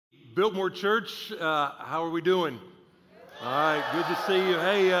Biltmore Church, how are we doing? All right, good to see you.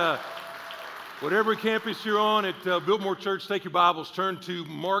 Hey, whatever campus you're on at Biltmore Church, take your Bibles, turn to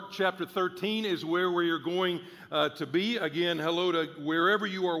Mark chapter 13 is where we are going to be. Again, hello to wherever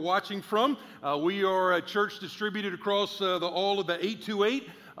you are watching from. We are a church distributed across all of the 828.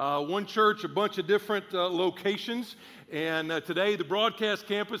 One church, a bunch of different locations. And today the broadcast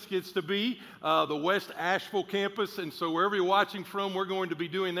campus gets to be the West Asheville campus. And so wherever you're watching from, we're going to be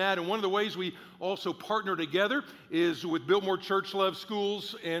doing that. And one of the ways we also partner together is with Biltmore Church Love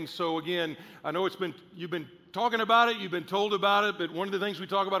Schools. And so again, I know you've been talking about it, you've been told about it, but one of the things we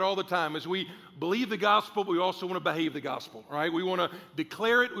talk about all the time is we believe the gospel, but we also want to behave the gospel, right? We want to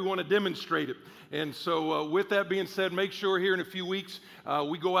declare it, we want to demonstrate it. And so with that being said, make sure here in a few weeks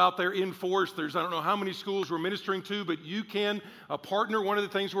we go out there in force. I don't know how many schools we're ministering to, but you can partner. One of the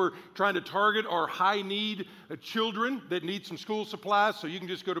things we're trying to target are high-need children that need some school supplies. So you can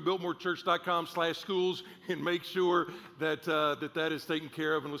just go to biltmorechurch.com/schools and make sure that that is taken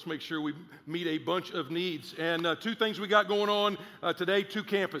care of. And let's make sure we meet a bunch of needs. And two things we got going on today, two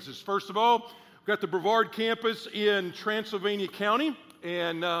campuses. First of all, we've got the Brevard campus in Transylvania County.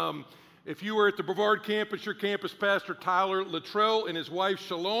 And if you were at the Brevard campus, your campus pastor, Tyler Luttrell, and his wife,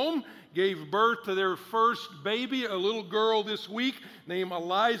 Shalom, gave birth to their first baby, a little girl this week named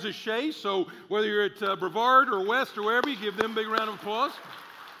Eliza Shea. So whether you're at Brevard or West or wherever, you give them a big round of applause.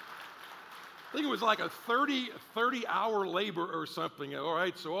 I think it was like a 30-hour labor or something. All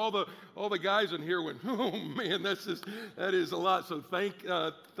right, so all the guys in here went, oh man, that is a lot. So thank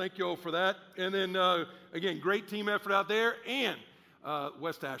you all for that. And then again, great team effort out there. And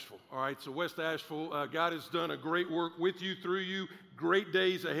West Asheville. All right, so West Asheville, God has done a great work with you, through you. Great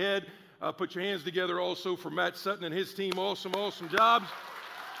days ahead. Put your hands together also for Matt Sutton and his team. Awesome jobs.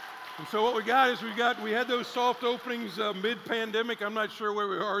 And so what we got is we had those soft openings mid-pandemic. I'm not sure where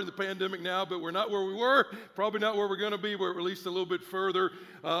we are in the pandemic now, but we're not where we were. Probably not where we're going to be. We're at least a little bit further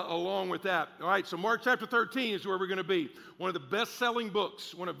along with that. All right, so Mark chapter 13 is where we're going to be. One of the best-selling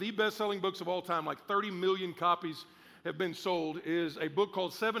books of all time, like 30 million copies have been sold, is a book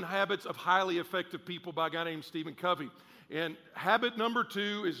called 7 Habits of Highly Effective People by a guy named Stephen Covey. And habit number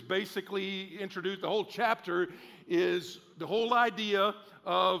 2 is basically introduced. The whole chapter is the whole idea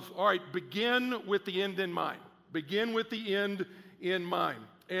of, all right, begin with the end in mind. Begin with the end in mind.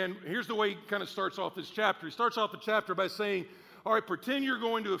 And here's the way he kind of starts off this chapter. He starts off the chapter by saying, all right, pretend you're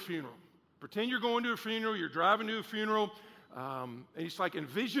going to a funeral. Pretend you're going to a funeral. You're driving to a funeral. And he's like,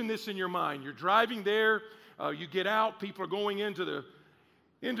 envision this in your mind. You're driving there. You get out, people are going into the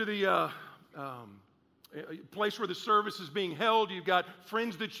place where the service is being held. You've got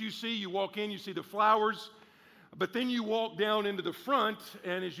friends that you see. You walk in, you see the flowers. But then you walk down into the front,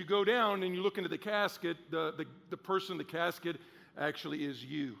 and as you go down and you look into the casket, the person in the casket actually is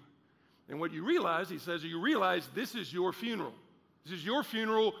you. And what you realize, he says, you realize this is your funeral. This is your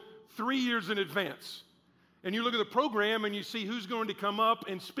funeral 3 years in advance. And you look at the program and you see who's going to come up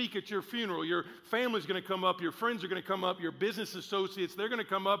and speak at your funeral. Your family's going to come up, your friends are going to come up, your business associates, they're going to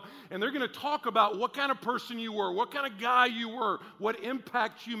come up, and they're going to talk about what kind of person you were, what kind of guy you were, what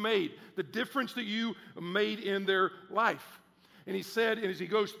impact you made, the difference that you made in their life. And he said, and as he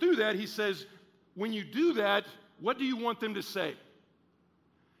goes through that, he says, when you do that, what do you want them to say?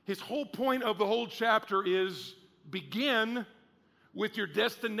 His whole point of the whole chapter is begin with your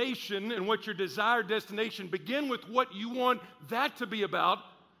destination and what your desired destination. Begin with what you want that to be about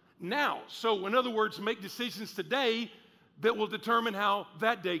now. So in other words, make decisions today that will determine how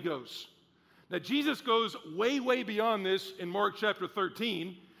that day goes. Now Jesus goes way, way beyond this in Mark chapter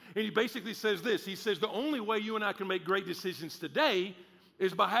 13, and he basically says this. He says the only way you and I can make great decisions today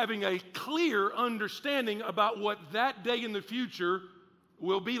is by having a clear understanding about what that day in the future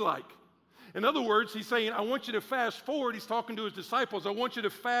will be like. In other words, he's saying, I want you to fast forward. He's talking to his disciples. I want you to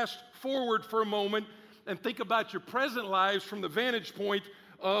fast forward for a moment and think about your present lives from the vantage point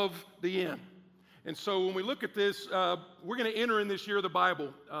of the end. And so when we look at this, we're going to enter in this year of the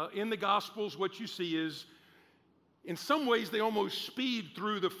Bible. In the Gospels, what you see is, in some ways, they almost speed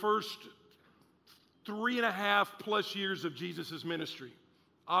through the first 3.5+ years of Jesus' ministry.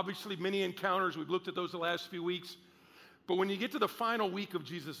 Obviously, many encounters. We've looked at those the last few weeks. But when you get to the final week of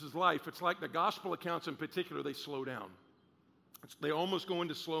Jesus' life, it's like the gospel accounts in particular, they slow down. They almost go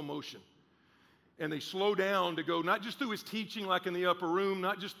into slow motion. And they slow down to go not just through his teaching like in the upper room,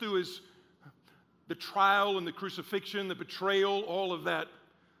 not just through the trial and the crucifixion, the betrayal, all of that.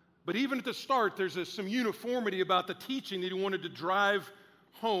 But even at the start, there's some uniformity about the teaching that he wanted to drive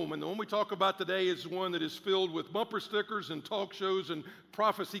home. And the one we talk about today is one that is filled with bumper stickers and talk shows and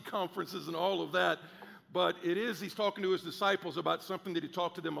prophecy conferences and all of that. but he's talking to his disciples about something that he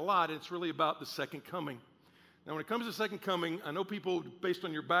talked to them a lot, and it's really about the second coming. Now, when it comes to second coming, I know people, based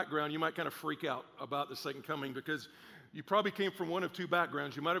on your background, you might kind of freak out about the second coming because you probably came from one of two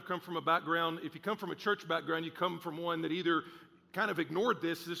backgrounds. You might have come from a background, if you come from a church background, you come from one that either kind of ignored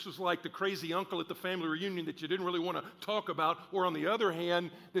this. This was like the crazy uncle at the family reunion that you didn't really want to talk about. Or on the other hand,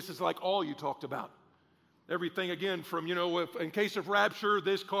 this is like all you talked about. Everything, again, from, if in case of rapture,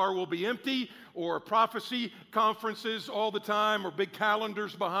 this car will be empty, or prophecy conferences all the time, or big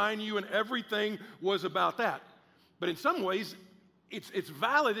calendars behind you, and everything was about that. But in some ways, it's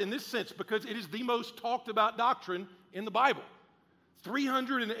valid in this sense because it is the most talked about doctrine in the Bible.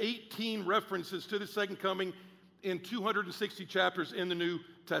 318 references to the second coming in 260 chapters in the New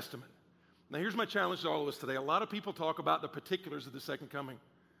Testament. Now, here's my challenge to all of us today. A lot of people talk about the particulars of the second coming.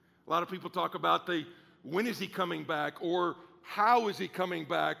 A lot of people talk about when is he coming back, or how is he coming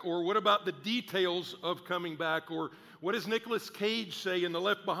back, or what about the details of coming back, or what does Nicolas Cage say in the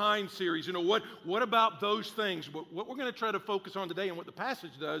Left Behind series? What about those things? But what we're going to try to focus on today and what the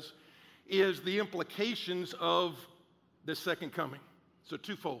passage does is the implications of the second coming. So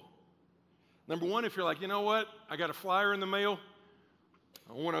twofold. Number one, if you're like, I got a flyer in the mail.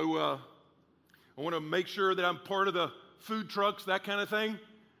 I want to make sure that I'm part of the food trucks, that kind of thing.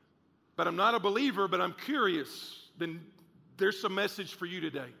 But I'm not a believer, but I'm curious. Then there's some message for you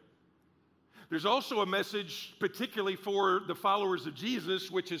today. There's also a message particularly for the followers of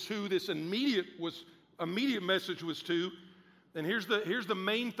Jesus, which is who this immediate message was to. And here's the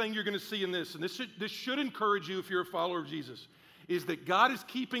main thing you're going to see in this, and this should encourage you if you're a follower of Jesus, is that God is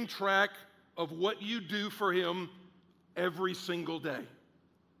keeping track of what you do for him every single day.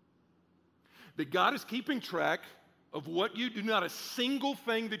 That God is keeping track of what you do, not a single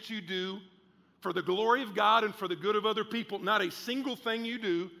thing that you do for the glory of God and for the good of other people, not a single thing you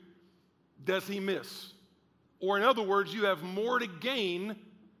do does he miss. Or in other words, you have more to gain.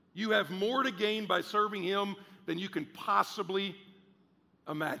 You have more to gain by serving him than you can possibly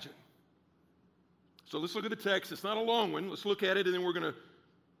imagine. So let's look at the text. It's not a long one. Let's look at it, and then we're going to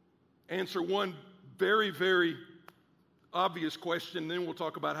answer one very, very obvious question, and then we'll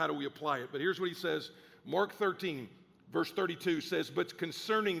talk about how do we apply it. But here's what he says. Mark 13, verse 32 says, "But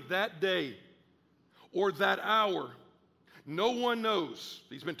concerning that day or that hour, no one knows."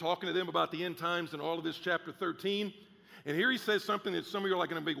 He's been talking to them about the end times and all of this, chapter 13. And here he says something that some of you are like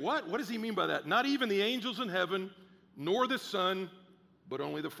going to be, what? What does he mean by that? "Not even the angels in heaven, nor the Son, but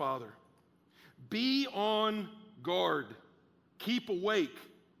only the Father. Be on guard. Keep awake,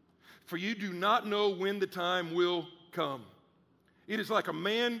 for you do not know when the time will come." It is like a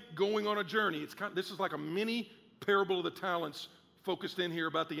man going on a journey. This is like a mini parable of the talents focused in here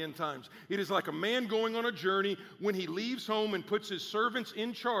about the end times. It is like a man going on a journey when he leaves home and puts his servants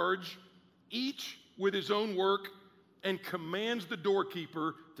in charge, each with his own work, and commands the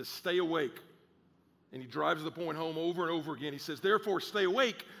doorkeeper to stay awake. And he drives the point home over and over again. He says, "Therefore stay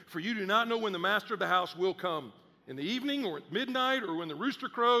awake, for you do not know when the master of the house will come, in the evening or at midnight or when the rooster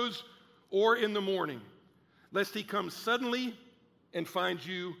crows or in the morning, lest he come suddenly and find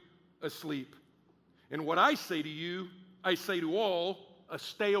you asleep. And what I say to you, I say to all,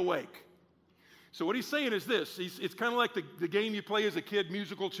 stay awake." So what he's saying is this. It's kind of like the game you play as a kid,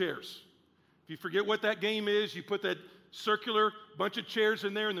 musical chairs. If you forget what that game is, you put that circular bunch of chairs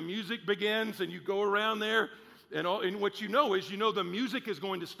in there and the music begins and you go around there. And what you know is the music is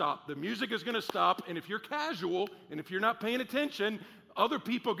going to stop. The music is going to stop, and if you're casual and if you're not paying attention, other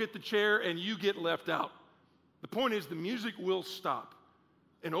people get the chair and you get left out. The point is the music will stop.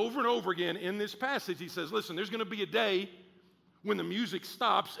 And over again in this passage, he says, listen, there's going to be a day when the music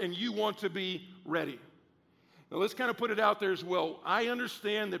stops and you want to be ready. Now let's kind of put it out there as well. I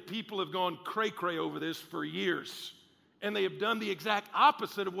understand that people have gone cray-cray over this for years, and they have done the exact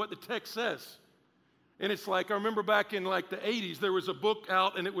opposite of what the text says. And it's like, I remember back in like the 80s, there was a book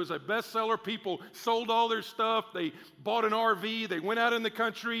out and it was a bestseller. People sold all their stuff. They bought an RV. They went out in the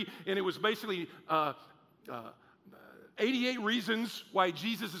country, and it was basically 88 reasons why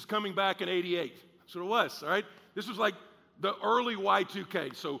Jesus is coming back in 88. That's what it was, all right? This was like the early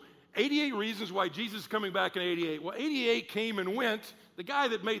Y2K. So 88 reasons why Jesus is coming back in 88. Well, 88 came and went. The guy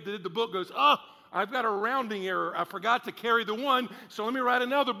that did the book goes, I've got a rounding error. I forgot to carry the one, so let me write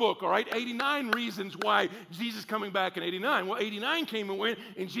another book, all right? 89 reasons why Jesus is coming back in 89. Well, 89 came and went,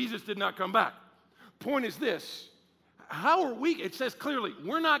 and Jesus did not come back. Point is this. How are we? It says clearly,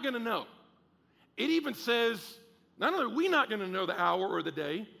 we're not going to know. It even says, not only are we not going to know the hour or the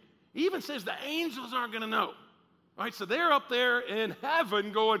day, it even says the angels aren't going to know. All right, so they're up there in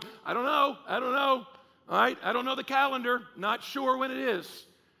heaven going, I don't know. All right, I don't know the calendar. Not sure when it is.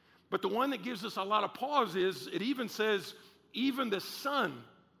 But the one that gives us a lot of pause is, it even says, even the Son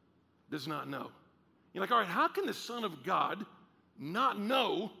does not know. You're like, all right, how can the Son of God not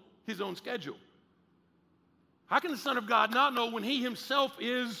know his own schedule? How can the Son of God not know when he himself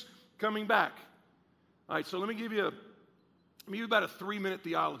is coming back? All right, so let me give you about a 3-minute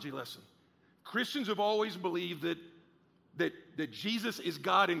theology lesson. Christians have always believed that Jesus is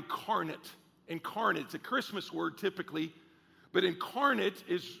God incarnate. Incarnate, it's a Christmas word typically, but incarnate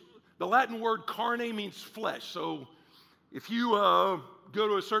is, the Latin word carne means flesh. So if you go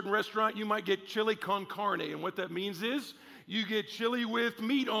to a certain restaurant, you might get chili con carne, and what that means is you get chili with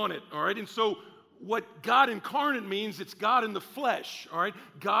meat on it, all right? And so what God incarnate means, it's God in the flesh, all right?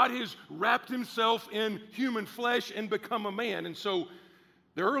 God has wrapped himself in human flesh and become a man. And so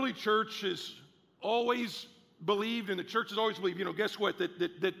the early church has always believed, and the church has always believed, guess what?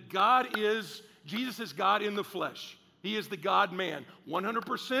 That God is, Jesus is God in the flesh. He is the God-man,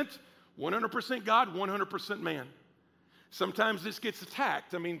 100% God, 100% man. Sometimes this gets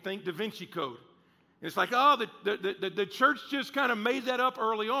attacked. I mean, think Da Vinci Code. And it's like, oh, the church just kind of made that up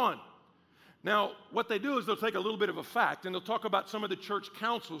early on. Now, what they do is they'll take a little bit of a fact, and they'll talk about some of the church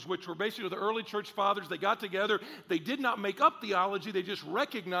councils, which were basically the early church fathers. They got together. They did not make up theology. They just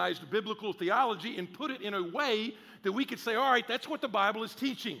recognized biblical theology and put it in a way that we could say, all right, that's what the Bible is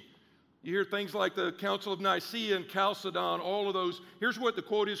teaching. You hear things like the Council of Nicaea and Chalcedon, all of those. Here's what the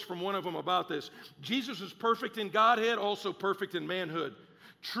quote is from one of them about this. Jesus is perfect in Godhead, also perfect in manhood.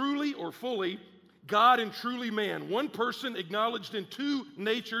 Truly or fully, God and truly man. One person acknowledged in two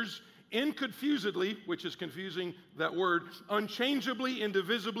natures, inconfusedly, which is confusing, that word, unchangeably,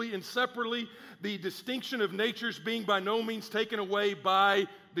 indivisibly, inseparably, the distinction of natures being by no means taken away by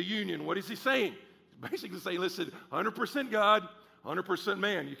the union. What is he saying? He's basically saying, listen, 100% God, 100%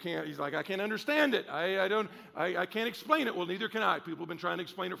 man. He's like, I can't understand it. I can't explain it. Well, neither can I. People have been trying to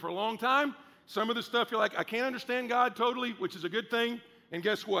explain it for a long time. Some of the stuff you're like, I can't understand God totally, which is a good thing. And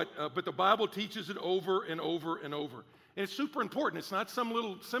guess what? But the Bible teaches it over and over and over. And it's super important. It's not some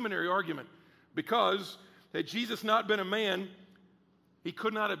little seminary argument, because had Jesus not been a man, he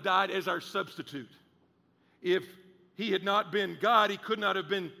could not have died as our substitute. If he had not been God, he could not have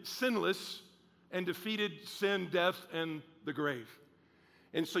been sinless and defeated sin, death, and the grave.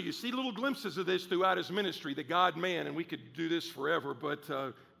 And so you see little glimpses of this throughout his ministry, the God-man, and we could do this forever, but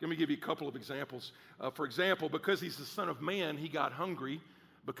let me give you a couple of examples. For example, because he's the Son of Man, he got hungry.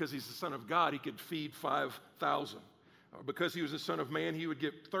 Because he's the Son of God, he could feed 5,000. Because he was the Son of Man, he would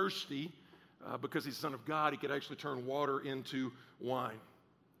get thirsty. Because he's the Son of God, he could actually turn water into wine.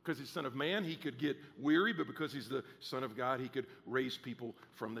 Because he's the Son of Man, he could get weary, but because he's the Son of God, he could raise people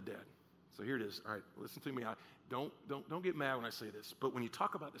from the dead. So here it is. All right, listen to me. Don't get mad when I say this, but when you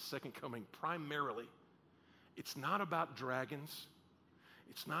talk about the second coming, primarily, it's not about dragons.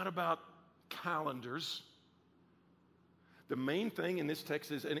 It's not about calendars. The main thing in this text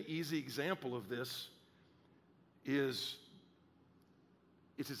is an easy example of this is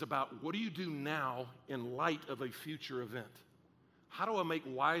it is about what do you do now in light of a future event? How do I make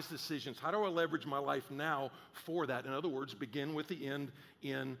wise decisions? How do I leverage my life now for that? In other words, begin with the end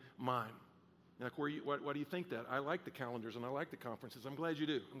in mind. Like, why do you think that? I like the calendars and I like the conferences. I'm glad you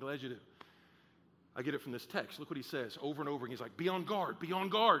do. I'm glad you do. I get it from this text. Look what he says over and over. He's like, be on guard, be on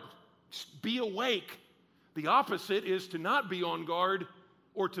guard. Be awake. The opposite is to not be on guard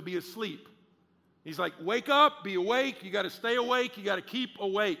or to be asleep. He's like, wake up, be awake. You got to stay awake. You got to keep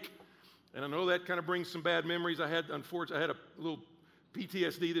awake. And I know that kind of brings some bad memories. I had a little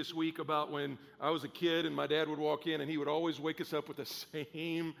PTSD this week about when I was a kid and my dad would walk in and he would always wake us up with the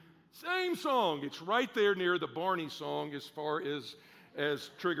same song. It's right there near the Barney song as far as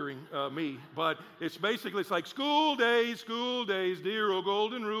triggering me. But it's basically, it's like school days, dear old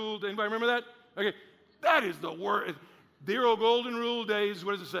golden rule. Anybody remember that? Okay, that is the word. Dear old golden rule days,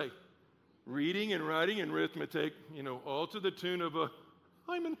 what does it say? Reading and writing and arithmetic, all to the tune of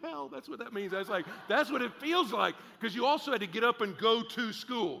I'm in hell. That's what that means. That's what it feels like, because you also had to get up and go to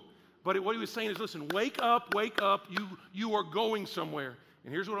school. But what he was saying is, listen, wake up, you are going somewhere.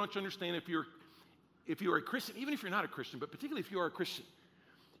 And here's what I want you to understand. If you're a Christian, even if you're not a Christian, but particularly if you are a Christian,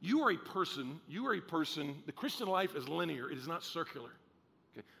 you are a person, the Christian life is linear. It is not circular.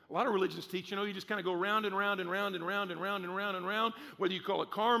 Okay? A lot of religions teach, you just kind of go round and round and round and round and round and round and round, whether you call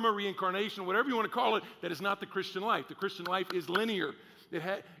it karma, reincarnation, whatever you want to call it, that is not the Christian life. The Christian life is linear.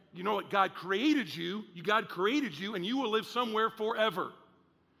 You know what? God created you, and you will live somewhere forever.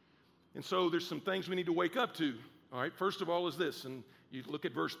 And so there's some things we need to wake up to. All right, first of all is this, and you look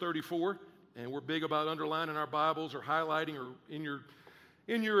at verse 34, and we're big about underlining our Bibles or highlighting or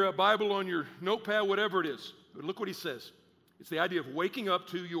in your Bible on your notepad, whatever it is. But look what he says. It's the idea of waking up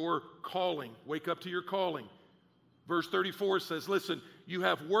to your calling. Wake up to your calling. Verse 34 says, listen, you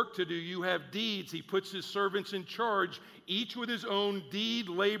have work to do, you have deeds. He puts his servants in charge, each with his own deed,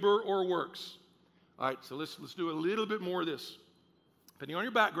 labor, or works. All right, so let's do a little bit more of this. Depending on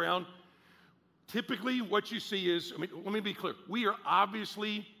your background, typically what you see is, let me be clear. We are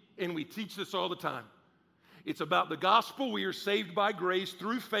obviously, and we teach this all the time, it's about the gospel. We are saved by grace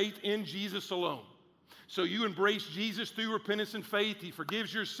through faith in Jesus alone. So you embrace Jesus through repentance and faith. He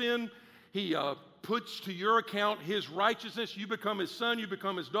forgives your sin. He puts to your account his righteousness. You become his son. You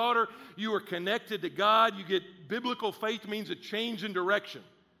become his daughter. You are connected to God. You get biblical faith means a change in direction.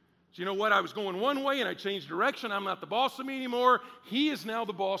 So you know what? I was going one way and I changed direction. I'm not the boss of me anymore. He is now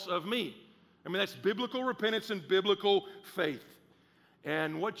the boss of me. That's biblical repentance and biblical faith.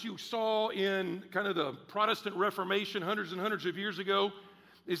 And what you saw in kind of the Protestant Reformation hundreds and hundreds of years ago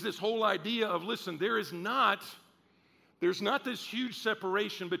is this whole idea of, listen, there's not this huge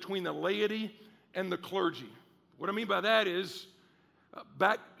separation between the laity and the clergy. What I mean by that is,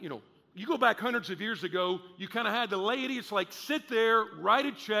 you go back hundreds of years ago, you kind of had the laity. It's like sit there, write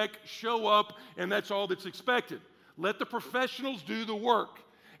a check, show up, and that's all that's expected. Let the professionals do the work.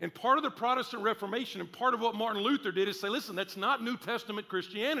 And part of the Protestant Reformation and part of what Martin Luther did is say, listen, that's not New Testament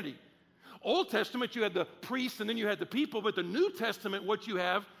Christianity. Old Testament, you had the priests and then you had the people, but the New Testament, what you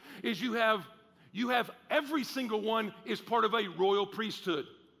have is you have every single one is part of a royal priesthood,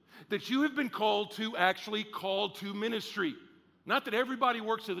 that you have been called to ministry. Not that everybody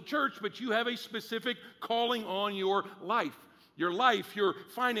works at the church, but you have a specific calling on your life, your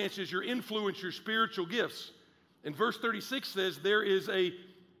finances, your influence, your spiritual gifts. And verse 36 says there is a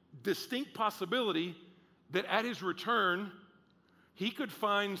distinct possibility that at his return, he could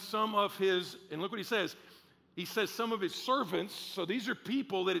find some of his, and look what he says some of his servants. So these are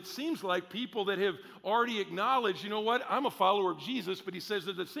people that it seems like people that have already acknowledged, you know what, I'm a follower of Jesus, but he says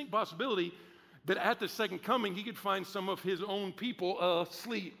there's a distinct possibility that at the second coming, he could find some of his own people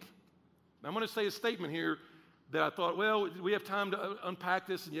asleep. Now, I'm going to say a statement here that I thought, well, we have time to unpack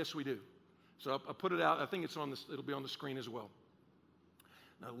this, and yes, we do. So I put it out. I think it'll be on the screen as well.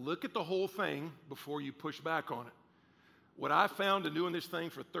 Now, look at the whole thing before you push back on it. What I found in doing this thing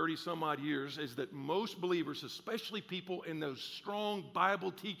for 30-some-odd years is that most believers, especially people in those strong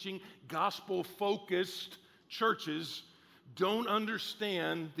Bible-teaching, gospel-focused churches, don't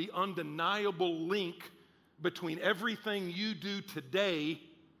understand the undeniable link between everything you do today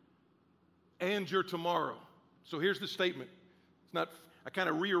and your tomorrow. So here's the statement. I kind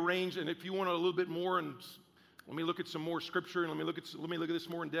of rearranged, and if you want a little bit more, and let me look at some more scripture, and let me look at this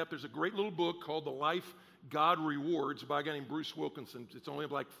more in depth. There's a great little book called The Life God Rewards by a guy named Bruce Wilkinson. It's only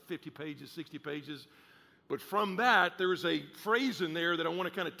like 50 pages, 60 pages. But from that, there's a phrase in there that I want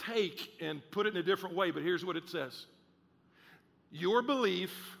to kind of take and put it in a different way. But here's what it says. Your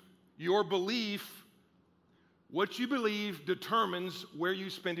belief, what you believe determines where you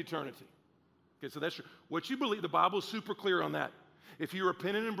spend eternity. Okay, so that's true. What you believe, the Bible is super clear on that. If you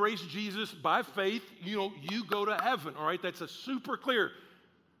repent and embrace Jesus by faith, you go to heaven, all right? That's a super clear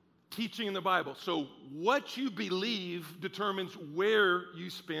teaching in the Bible. So what you believe determines where you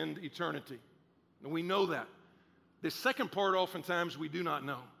spend eternity. And we know that. The second part, oftentimes, we do not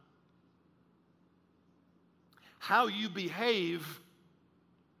know. How you behave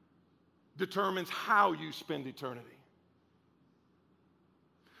determines how you spend eternity.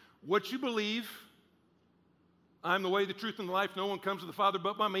 What you believe, I'm the way, the truth, and the life. No one comes to the Father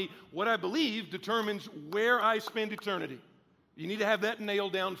but by me. What I believe determines where I spend eternity. You need to have that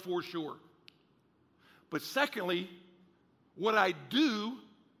nailed down for sure. But secondly, what I do,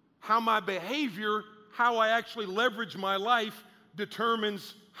 how my behavior, how I actually leverage my life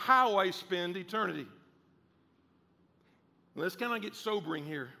determines how I spend eternity. Let's kind of get sobering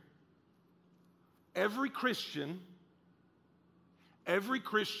here. Every Christian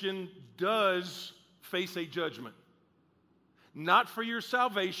does face a judgment. Not for your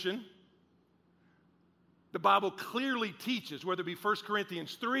salvation. The Bible clearly teaches, whether it be 1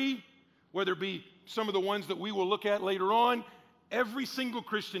 Corinthians 3, whether it be some of the ones that we will look at later on, every single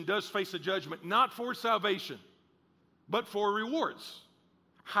Christian does face a judgment, not for salvation, but for rewards.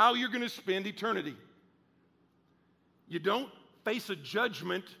 How you're going to spend eternity. You don't face a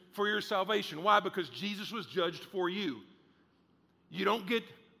judgment for your salvation. Why? Because Jesus was judged for you. You don't get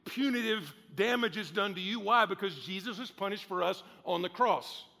punitive damages done to you. Why? Because Jesus was punished for us on the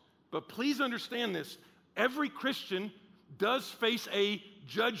cross. But please understand this. Every Christian does face a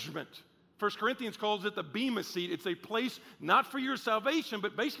judgment. 1 Corinthians calls it the bema seat. It's a place not for your salvation,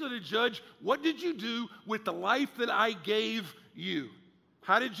 but basically to judge what did you do with the life that I gave you?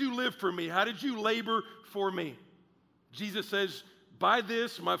 How did you live for me? How did you labor for me? Jesus says, by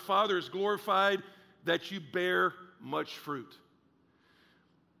this my Father is glorified, that you bear much fruit.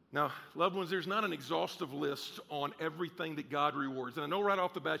 Now, loved ones, there's not an exhaustive list on everything that God rewards. And I know right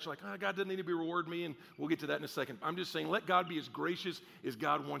off the bat, you're like, God doesn't need to be reward me, and we'll get to that in a second. I'm just saying, let God be as gracious as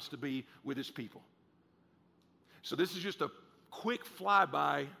God wants to be with his people. So this is just a quick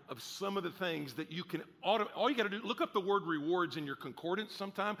flyby of some of the things that you can, all you got to do, look up the word rewards in your concordance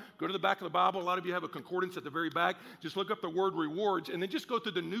sometime. Go to the back of the Bible. A lot of you have a concordance at the very back. Just look up the word rewards, and then just go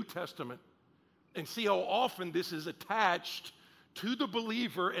through the New Testament and see how often this is attached to the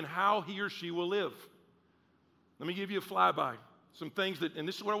believer and how he or she will live. Let me give you a flyby. Some things that, and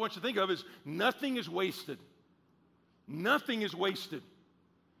this is what I want you to think of, is nothing is wasted. Nothing is wasted.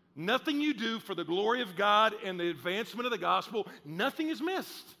 Nothing you do for the glory of God and the advancement of the gospel, nothing is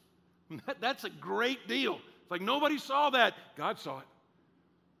missed. That's a great deal. It's like nobody saw that. God saw it.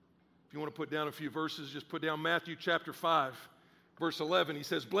 If you want to put down a few verses, just put down Matthew chapter 5. Verse 11, he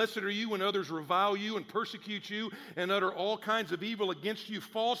says, blessed are you when others revile you and persecute you and utter all kinds of evil against you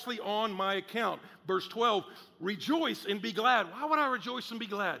falsely on my account. Verse 12, rejoice and be glad. Why would I rejoice and be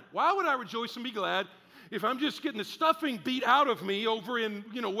glad? Why would I rejoice and be glad if I'm just getting the stuffing beat out of me over in,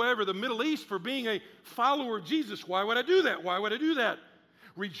 wherever, the Middle East for being a follower of Jesus? Why would I do that? Why would I do that?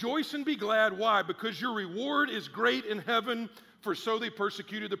 Rejoice and be glad. Why? Because your reward is great in heaven, for so they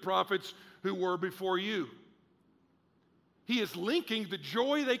persecuted the prophets who were before you. He is linking the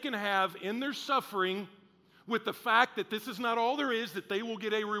joy they can have in their suffering with the fact that this is not all there is, that they will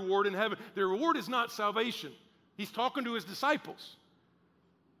get a reward in heaven. Their reward is not salvation. He's talking to his disciples.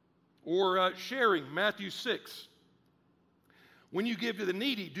 Or sharing, Matthew 6. When you give to the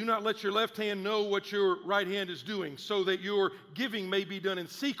needy, do not let your left hand know what your right hand is doing, so that your giving may be done in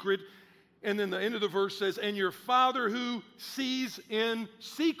secret. And then the end of the verse says, and your Father who sees in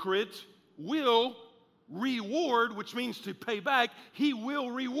secret will reward, which means to pay back. He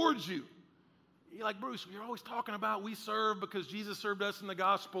will reward you. You're like, Bruce, you're always talking about we serve because Jesus served us in the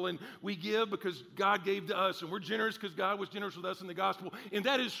gospel, and we give because God gave to us, and we're generous because God was generous with us in the gospel. And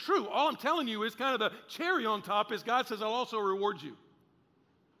that is true. All I'm telling you is kind of the cherry on top is God says, I'll also reward you.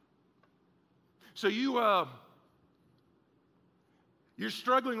 So you're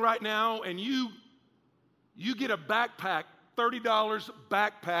struggling right now, and you get a backpack, $30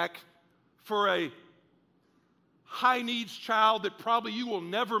 backpack for a high needs child that probably you will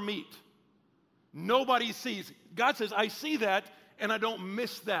never meet. Nobody sees. God says, I see that, and I don't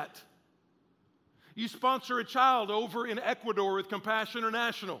miss that. You sponsor a child over in Ecuador with Compassion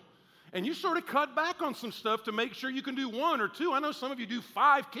International, and you sort of cut back on some stuff to make sure you can do 1 or 2. I know some of you do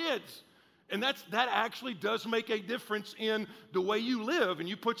 5 kids, and that actually does make a difference in the way you live, and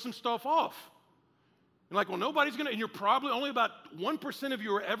you put some stuff off. And like, well, nobody's going to, and you're probably only about 1% of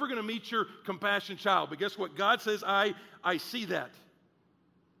you are ever going to meet your compassion child. But guess what? God says, I see that.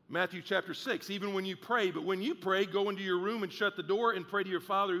 Matthew chapter 6, even when you pray, but when you pray, go into your room and shut the door and pray to your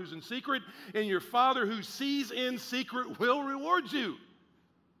Father who's in secret, and your Father who sees in secret will reward you.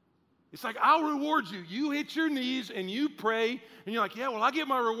 It's like, I'll reward you. You hit your knees and you pray, and you're like, yeah, well, I get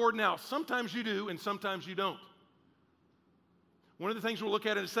my reward now. Sometimes you do, and sometimes you don't. One of the things we'll look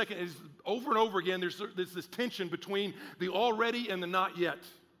at in a second is over and over again, there's this tension between the already and the not yet.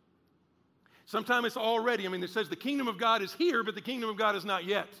 Sometimes it's already. It says the kingdom of God is here, but the kingdom of God is not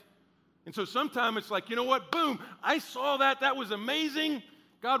yet. And so sometimes it's like, you know what? Boom, I saw that. That was amazing.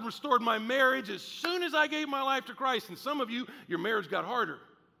 God restored my marriage as soon as I gave my life to Christ. And some of you, your marriage got harder.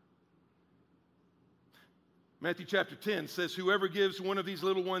 Matthew chapter 10 says, whoever gives one of these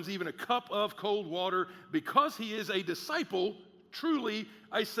little ones even a cup of cold water because he is a disciple, truly,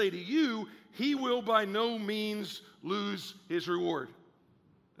 I say to you, he will by no means lose his reward.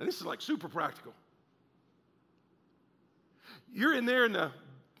 Now, this is like super practical. You're in there in the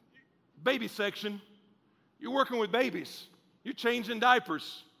baby section. You're working with babies. You're changing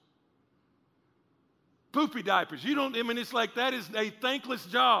diapers. Poopy diapers. It's like that is a thankless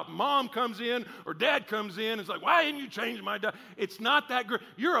job. Mom comes in or dad comes in and it's like, why didn't you change my diaper? It's not that great.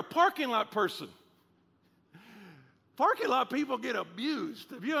 You're a parking lot person. Parking lot people get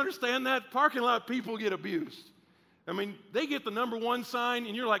abused. If you understand that, parking lot people get abused. They get the number 1 sign,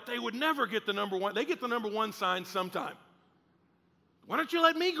 and you're like, they would never get the number 1. They get the number 1 sign sometime. Why don't you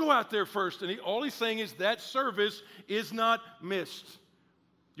let me go out there first? And all he's saying is that service is not missed.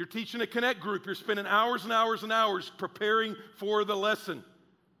 You're teaching a connect group. You're spending hours and hours and hours preparing for the lesson.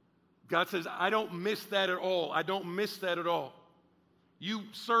 God says, I don't miss that at all. I don't miss that at all. You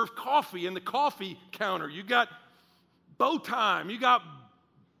serve coffee in the coffee counter. You got bow time. You got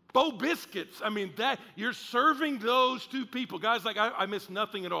bow biscuits. That you're serving those 2 people. Guys, like I miss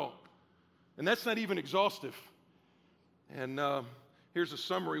nothing at all. And that's not even exhaustive. And here's a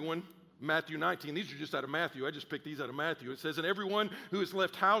summary one. Matthew 19. These are just out of Matthew. I just picked these out of Matthew. It says, and everyone who has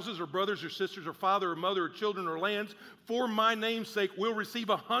left houses or brothers or sisters or father or mother or children or lands for my name's sake will receive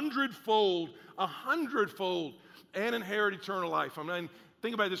 100-fold, and inherit eternal life. I mean,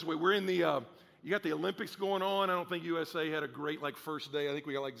 think about it this way. We're in the, you got the Olympics going on. I don't think USA had a great first day. I think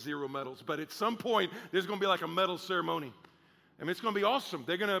we got 0 medals. But at some point, there's going to be a medal ceremony. I mean, it's going to be awesome.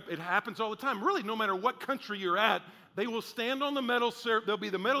 It happens all the time. Really, no matter what country you're at, they will stand on the medal, there'll be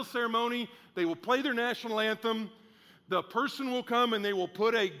the medal ceremony, they will play their national anthem, the person will come and they will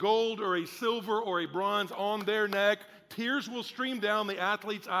put a gold or a silver or a bronze on their neck, tears will stream down the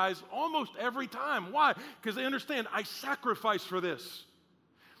athlete's eyes almost every time. Why? Because they understand, I sacrificed for this.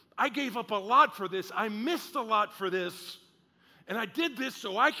 I gave up a lot for this, I missed a lot for this, and I did this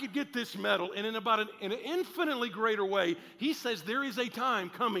so I could get this medal. And in an infinitely greater way, he says there is a time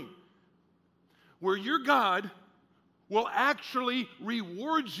coming where your God will actually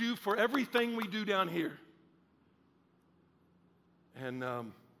reward you for everything we do down here. And the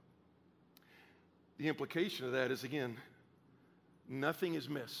implication of that is, again, nothing is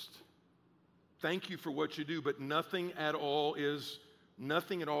missed. Thank you for what you do, but nothing at all is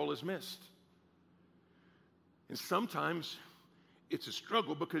missed. And sometimes it's a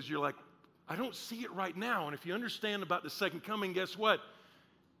struggle because you're like, I don't see it right now. And if you understand about the second coming, guess what?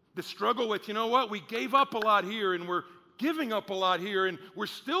 The struggle with, we gave up a lot here and we're giving up a lot here and we're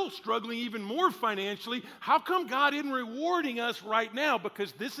still struggling even more financially. How come God isn't rewarding us right now?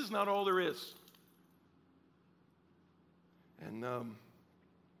 Because this is not all there is. And a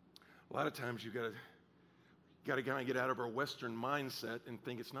lot of times you got to kind of get out of our Western mindset and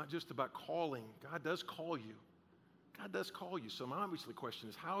think it's not just about calling. God does call you. God does call you. So my obviously question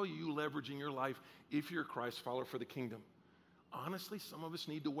is, how are you leveraging your life if you're a Christ follower for the kingdom? Honestly, some of us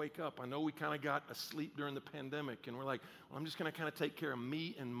need to wake up. I know we kind of got asleep during the pandemic, and we're like, well, I'm just going to kind of take care of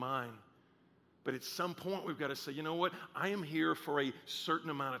me and mine. But at some point, we've got to say, you know what? I am here for a certain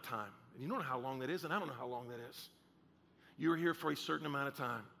amount of time. And you don't know how long that is, and I don't know how long that is. You're here for a certain amount of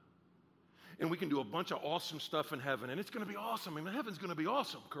time. And we can do a bunch of awesome stuff in heaven, and it's going to be awesome. I mean, heaven's going to be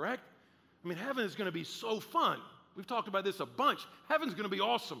awesome, correct? I mean, heaven is going to be so fun. We've talked about this a bunch. Heaven's going to be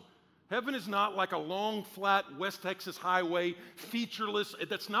awesome. Heaven is not like a long, flat West Texas highway, featureless.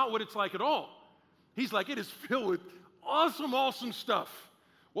 That's not what it's like at all. He's like, it is filled with awesome stuff.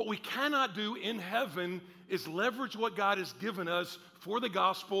 What we cannot do in heaven is leverage what God has given us for the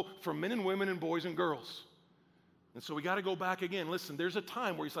gospel for men and women and boys and girls. And so we got to go back again. Listen, there's a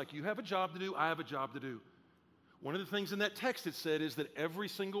time where he's like, you have a job to do, I have a job to do. One of the things in that text it said is that every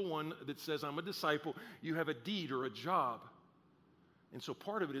single one that says I'm a disciple, you have a deed or a job. And so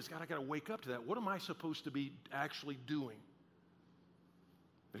part of it is, God, I got to wake up to that. What am I supposed to be actually doing?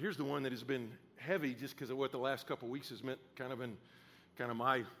 But here's the one that has been heavy just because of what the last couple of weeks has meant kind of in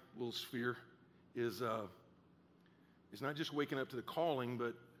my little sphere is not just waking up to the calling,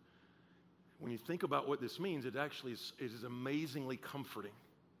 but when you think about what this means, it is amazingly comforting.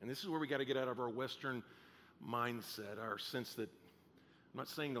 And this is where we got to get out of our Western mindset, our sense that, I'm not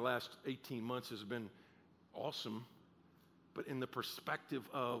saying the last 18 months has been awesome, but in the perspective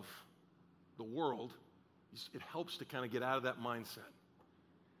of the world, it helps to kind of get out of that mindset.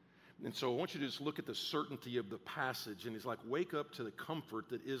 And so I want you to just look at the certainty of the passage, and he's like, wake up to the comfort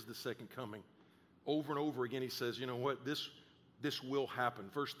that is the second coming. Over and over again, he says, you know what, this will happen.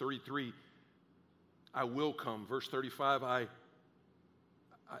 Verse 33, I will come. Verse 35,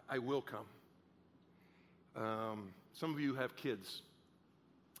 I will come. Some of you have kids,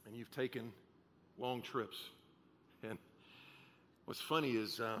 and you've taken long trips. And what's funny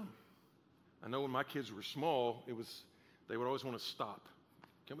is, I know when my kids were small, they would always want to stop.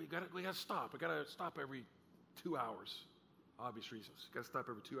 We got to stop. We got to stop every 2 hours. Obvious reasons. Got to stop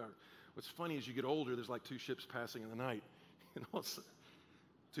every 2 hours. What's funny is you get older, there's like 2 ships passing in the night.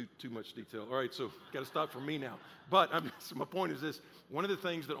 Too much detail. All right, so got to stop for me now. But so my point is this. One of the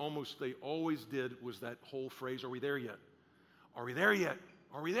things that they always did was that whole phrase, are we there yet? Are we there yet?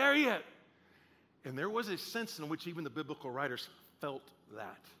 Are we there yet? And there was a sense in which even the biblical writers felt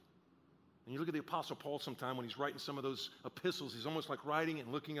that. And you look at the Apostle Paul sometime when he's writing some of those epistles, he's almost like writing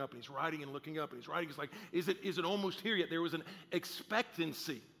and looking up, and he's writing and looking up, and he's writing. It's like, is it almost here yet? There was an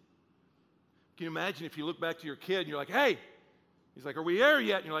expectancy. Can you imagine if you look back to your kid and you're like, hey, he's like, are we there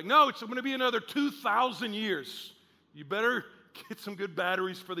yet? And you're like, no, it's going to be another 2,000 years. You better get some good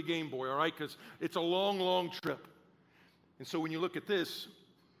batteries for the Game Boy, all right? Because it's a long trip. And so when you look at this,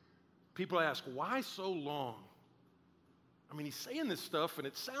 people ask, why so long? I mean, he's saying this stuff, and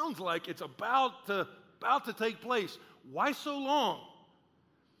it sounds like it's about to take place. Why so long?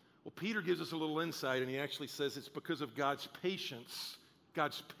 Well, Peter gives us a little insight, and he actually says it's because of God's patience,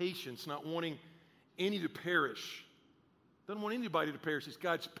 not wanting any to perish. Doesn't want anybody to perish. It's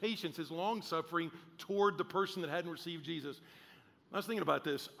God's patience, his long-suffering toward the person that hadn't received Jesus. I was thinking about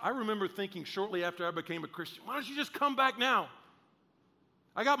this. I remember thinking shortly after I became a Christian, why don't you just come back now?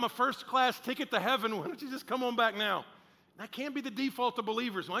 I got my first-class ticket to heaven. Why don't you just come on back now? That can't be the default of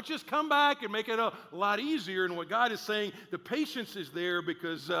believers. Why don't you just come back and make it a lot easier? And what God is saying, the patience is there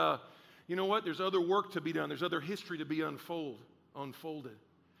because, you know what? There's other work to be done. There's other history to be unfolded.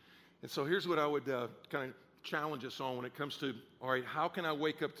 And so here's what I would kind of challenge us on when it comes to, all right, how can I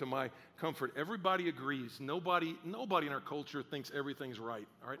wake up to my comfort? Everybody agrees. Nobody in our culture thinks everything's right.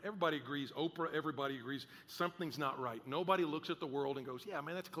 All right, everybody agrees. Oprah, everybody agrees something's not right. Nobody looks at the world and goes, yeah,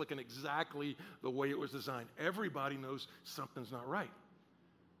 man, that's clicking exactly the way it was designed. Everybody knows something's not right.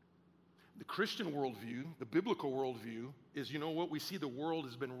 The Christian worldview, the biblical worldview, is, you know what? We see the world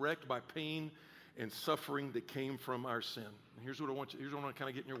has been wrecked by pain and suffering that came from our sin. And here's what I want to kind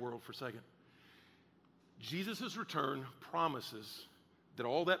of get in your world for a second. Jesus' return promises that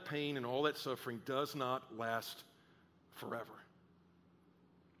all that pain and all that suffering does not last forever.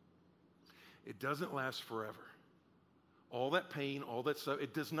 It doesn't last forever. All that pain, all that stuff,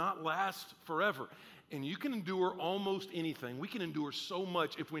 it does not last forever. And you can endure almost anything. We can endure so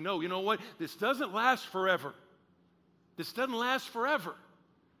much if we know, you know what? This doesn't last forever. This doesn't last forever.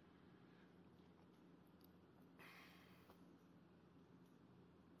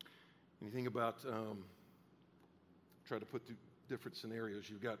 And you think about, try to put through different scenarios.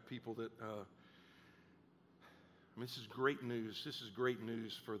 You've got people that, this is great news. This is great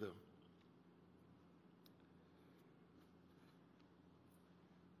news for the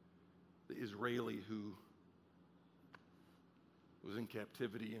Israeli who was in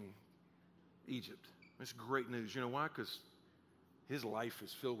captivity in Egypt. It's great news. You know why? Because his life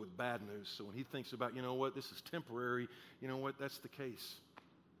is filled with bad news. So when he thinks about, you know what, this is temporary, you know what, that's the case.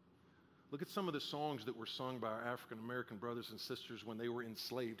 Look at some of the songs that were sung by our African-American brothers and sisters when they were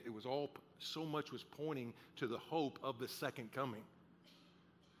enslaved. It was all, so much was pointing to the hope of the second coming.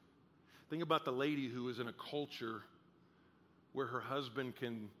 Think about the lady who is in a culture where her husband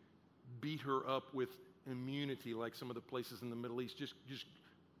can beat her up with immunity, like some of the places in the Middle East. Just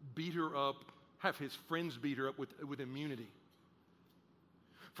beat her up, have his friends beat her up with immunity.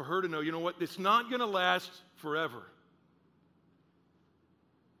 For her to know, you know what, it's not going to last forever.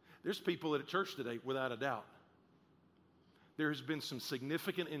 There's people at a church today, without a doubt. There has been some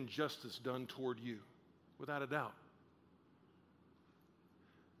significant injustice done toward you, without a doubt.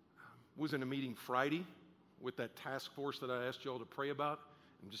 I was in a meeting Friday with that task force that I asked you all to pray about.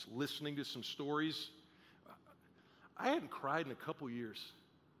 I'm just listening to some stories. I hadn't cried in a couple years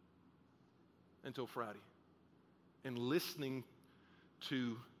until Friday. And listening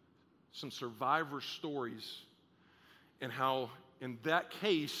to some survivor stories and how in that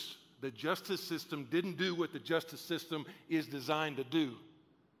case, the justice system didn't do what the justice system is designed to do.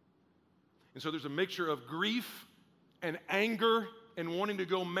 And so there's a mixture of grief and anger and wanting to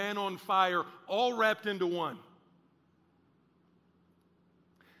go man on fire, all wrapped into one.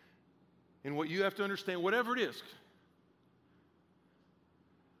 And what you have to understand, whatever it is,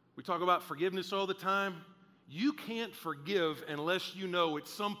 we talk about forgiveness all the time. You can't forgive unless you know at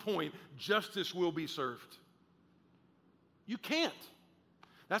some point justice will be served. You can't.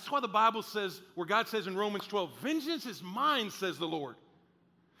 That's why the Bible says, where God says in Romans 12, vengeance is mine, says the Lord.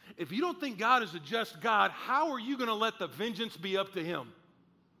 If you don't think God is a just God, how are you going to let the vengeance be up to him?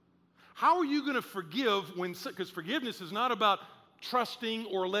 How are you going to forgive because forgiveness is not about trusting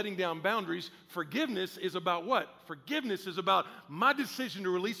or letting down boundaries. Forgiveness is about what? Forgiveness is about my decision to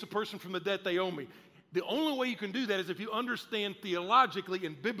release a person from the debt they owe me. The only way you can do that is if you understand theologically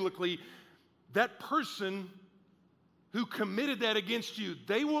and biblically that person who committed that against you,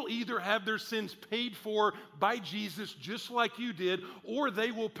 they will either have their sins paid for by Jesus just like you did, or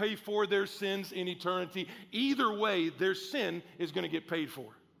they will pay for their sins in eternity. Either way, their sin is going to get paid for.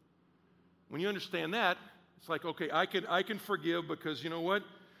 When you understand that, it's like, okay, I can forgive because you know what?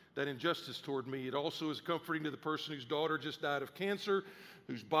 That injustice toward me. It also is comforting to the person whose daughter just died of cancer,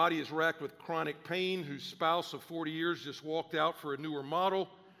 whose body is racked with chronic pain, whose spouse of 40 years just walked out for a newer model.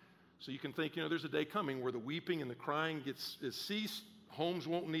 So you can think, you know, there's a day coming where the weeping and the crying is ceased. Homes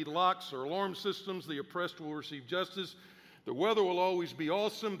won't need locks or alarm systems. The oppressed will receive justice. The weather will always be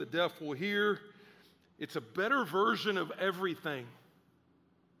awesome. The deaf will hear. It's a better version of everything.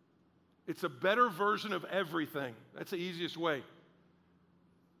 It's a better version of everything. That's the easiest way.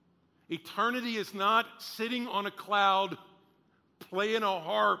 Eternity is not sitting on a cloud playing a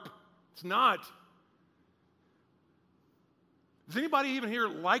harp. It's not. Does anybody even here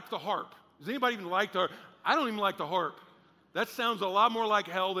like the harp? Does anybody even like the harp? I don't even like the harp. That sounds a lot more like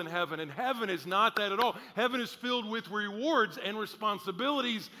hell than heaven, and heaven is not that at all. Heaven is filled with rewards and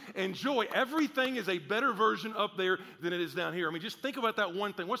responsibilities and joy. Everything is a better version up there than it is down here. I mean, just think about that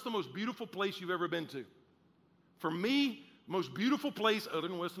one thing. What's the most beautiful place you've ever been to? For me, the most beautiful place other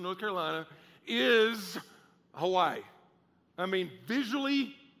than Western North Carolina is Hawaii. I mean,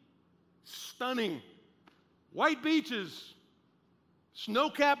 visually stunning. White beaches,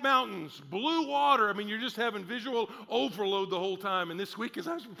 snow-capped mountains, blue water. I mean, you're just having visual overload the whole time. And this week, as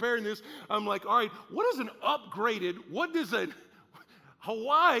I was preparing this, I'm like, all right, what is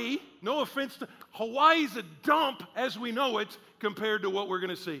Hawaii, no offense to, Hawaii's a dump as we know it compared to what we're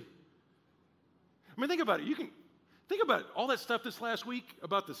going to see. I mean, think about it. You can think about it. All that stuff this last week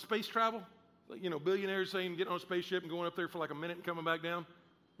about the space travel, billionaires saying getting on a spaceship and going up there for like a minute and coming back down.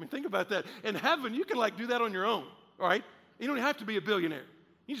 I mean, think about that. In heaven, you can do that on your own, all right? You don't have to be a billionaire.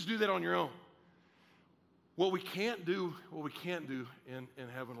 You just do that on your own. What we can't do in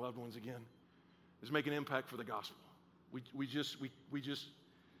heaven, loved ones, again, is make an impact for the gospel. We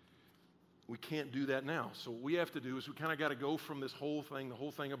can't do that now. So what we have to do is we kind of got to go from this whole thing. The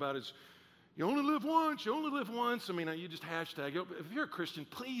whole thing about is you only live once. I mean, you just hashtag. If you're a Christian,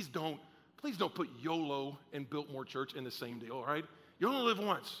 please don't put YOLO and Biltmore Church in the same deal, all right? You only live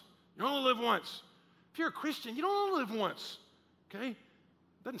once. If you're a Christian, you don't only live once, okay?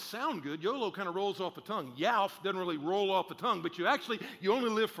 Doesn't sound good. YOLO kind of rolls off the tongue. YALF doesn't really roll off the tongue, but you only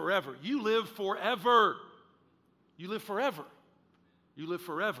live forever. You live forever. You live forever.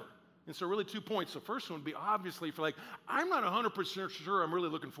 And so really 2 points. The first one would be obviously I'm not 100% sure I'm really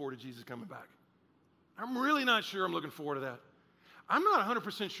looking forward to Jesus coming back. I'm really not sure I'm looking forward to that. I'm not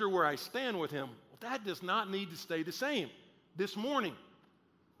 100% sure where I stand with him. Well, that does not need to stay the same. This morning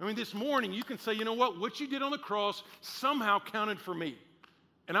you can say, you know what you did on the cross somehow counted for me.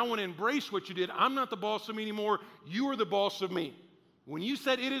 And I want to embrace what you did. I'm not the boss of me anymore. You are the boss of me. When you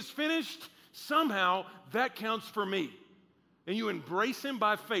said it is finished, somehow that counts for me. And you embrace him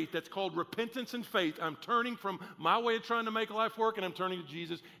by faith. That's called repentance and faith. I'm turning from my way of trying to make life work, and I'm turning to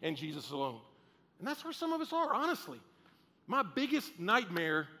Jesus and Jesus alone. And that's where some of us are, honestly. My biggest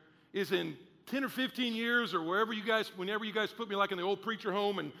nightmare is in 10 or 15 years or whenever you guys put me like in the old preacher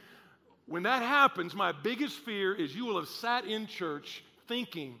home, and when that happens, my biggest fear is you will have sat in church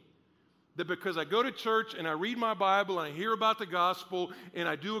thinking that because I go to church and I read my Bible and I hear about the gospel and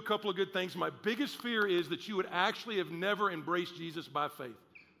I do a couple of good things, my biggest fear is that you would actually have never embraced Jesus by faith.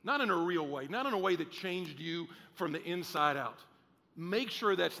 Not in a real way, not in a way that changed you from the inside out. Make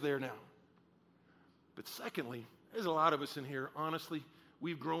sure that's there now. But secondly, there's a lot of us in here, honestly,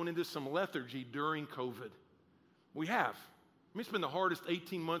 we've grown into some lethargy during COVID. We have. I mean, it's been the hardest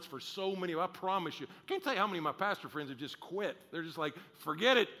 18 months for so many. I promise you. I can't tell you how many of my pastor friends have just quit. They're just like,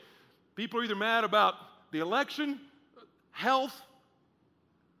 forget it. People are either mad about the election, health,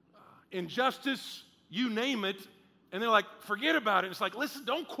 injustice, you name it, and they're like, forget about it. It's like, listen,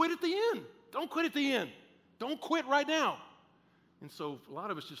 don't quit at the end. Don't quit right now. And so a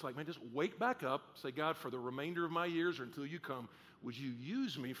lot of us just just wake back up, say, God, for the remainder of my years or until you come, would you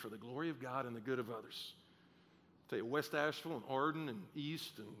use me for the glory of God and the good of others? I tell you, West Asheville and Arden and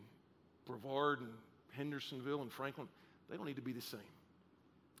East and Brevard and Hendersonville and Franklin, they don't need to be the same.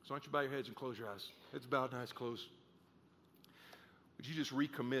 So why don't you bow your heads and close your eyes? Heads bowed, eyes closed. Would you just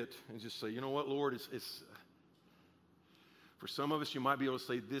recommit and just say, you know what, Lord, it's for some of us, you might be able to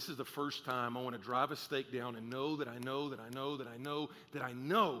say, this is the first time I want to drive a stake down and know that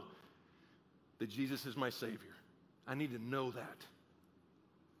Jesus is my Savior. I need to know that.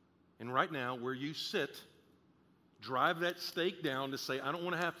 And right now, where you sit, drive that stake down to say, I don't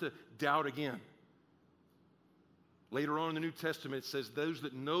want to have to doubt again. Later on in the New Testament, it says, those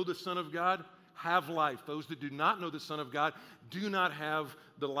that know the Son of God have life. Those that do not know the Son of God do not have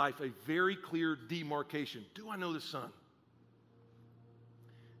the life. A very clear demarcation. Do I know the Son?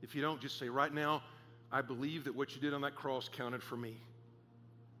 If you don't, just say, right now, I believe that what you did on that cross counted for me.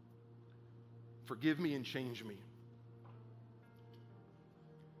 Forgive me and change me.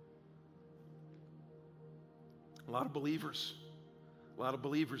 A lot of believers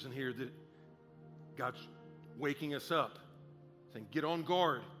in here that God's waking us up, saying, get on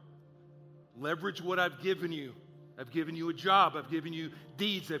guard. Leverage what I've given you. I've given you a job. I've given you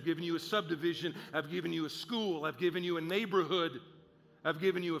deeds. I've given you a subdivision. I've given you a school. I've given you a neighborhood. I've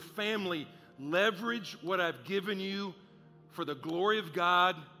given you a family. Leverage what I've given you for the glory of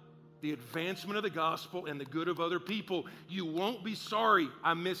God, the advancement of the gospel, and the good of other people. You won't be sorry.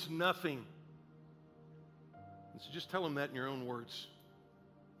 I miss nothing. And so just tell them that in your own words.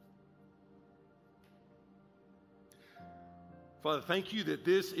 Father, thank you that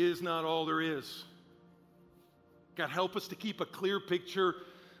this is not all there is. God, help us to keep a clear picture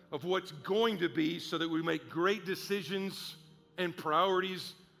of what's going to be so that we make great decisions and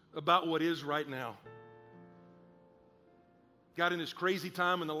priorities about what is right now. God, in this crazy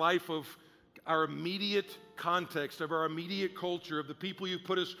time in the life of our immediate context, of our immediate culture, of the people you've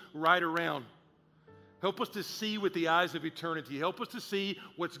put us right around, help us to see with the eyes of eternity. Help us to see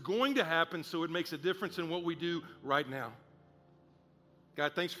what's going to happen so it makes a difference in what we do right now.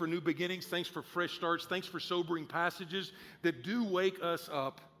 God, thanks for new beginnings. Thanks for fresh starts. Thanks for sobering passages that do wake us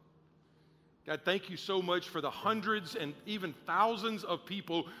up. God, thank you so much for the hundreds and even thousands of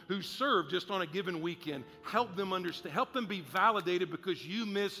people who serve just on a given weekend. Help them understand. Help them be validated because you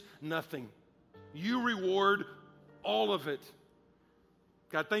miss nothing. You reward all of it.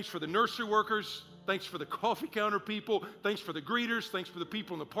 God, thanks for the nursery workers. Thanks for the coffee counter people. Thanks for the greeters. Thanks for the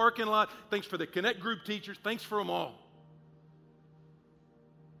people in the parking lot. Thanks for the Connect Group teachers. Thanks for them all.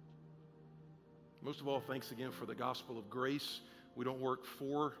 Most of all, thanks again for the gospel of grace. We don't work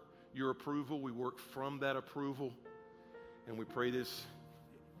for your approval. We work from that approval. And we pray this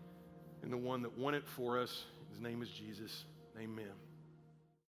in the one that won it for us. His name is Jesus. Amen.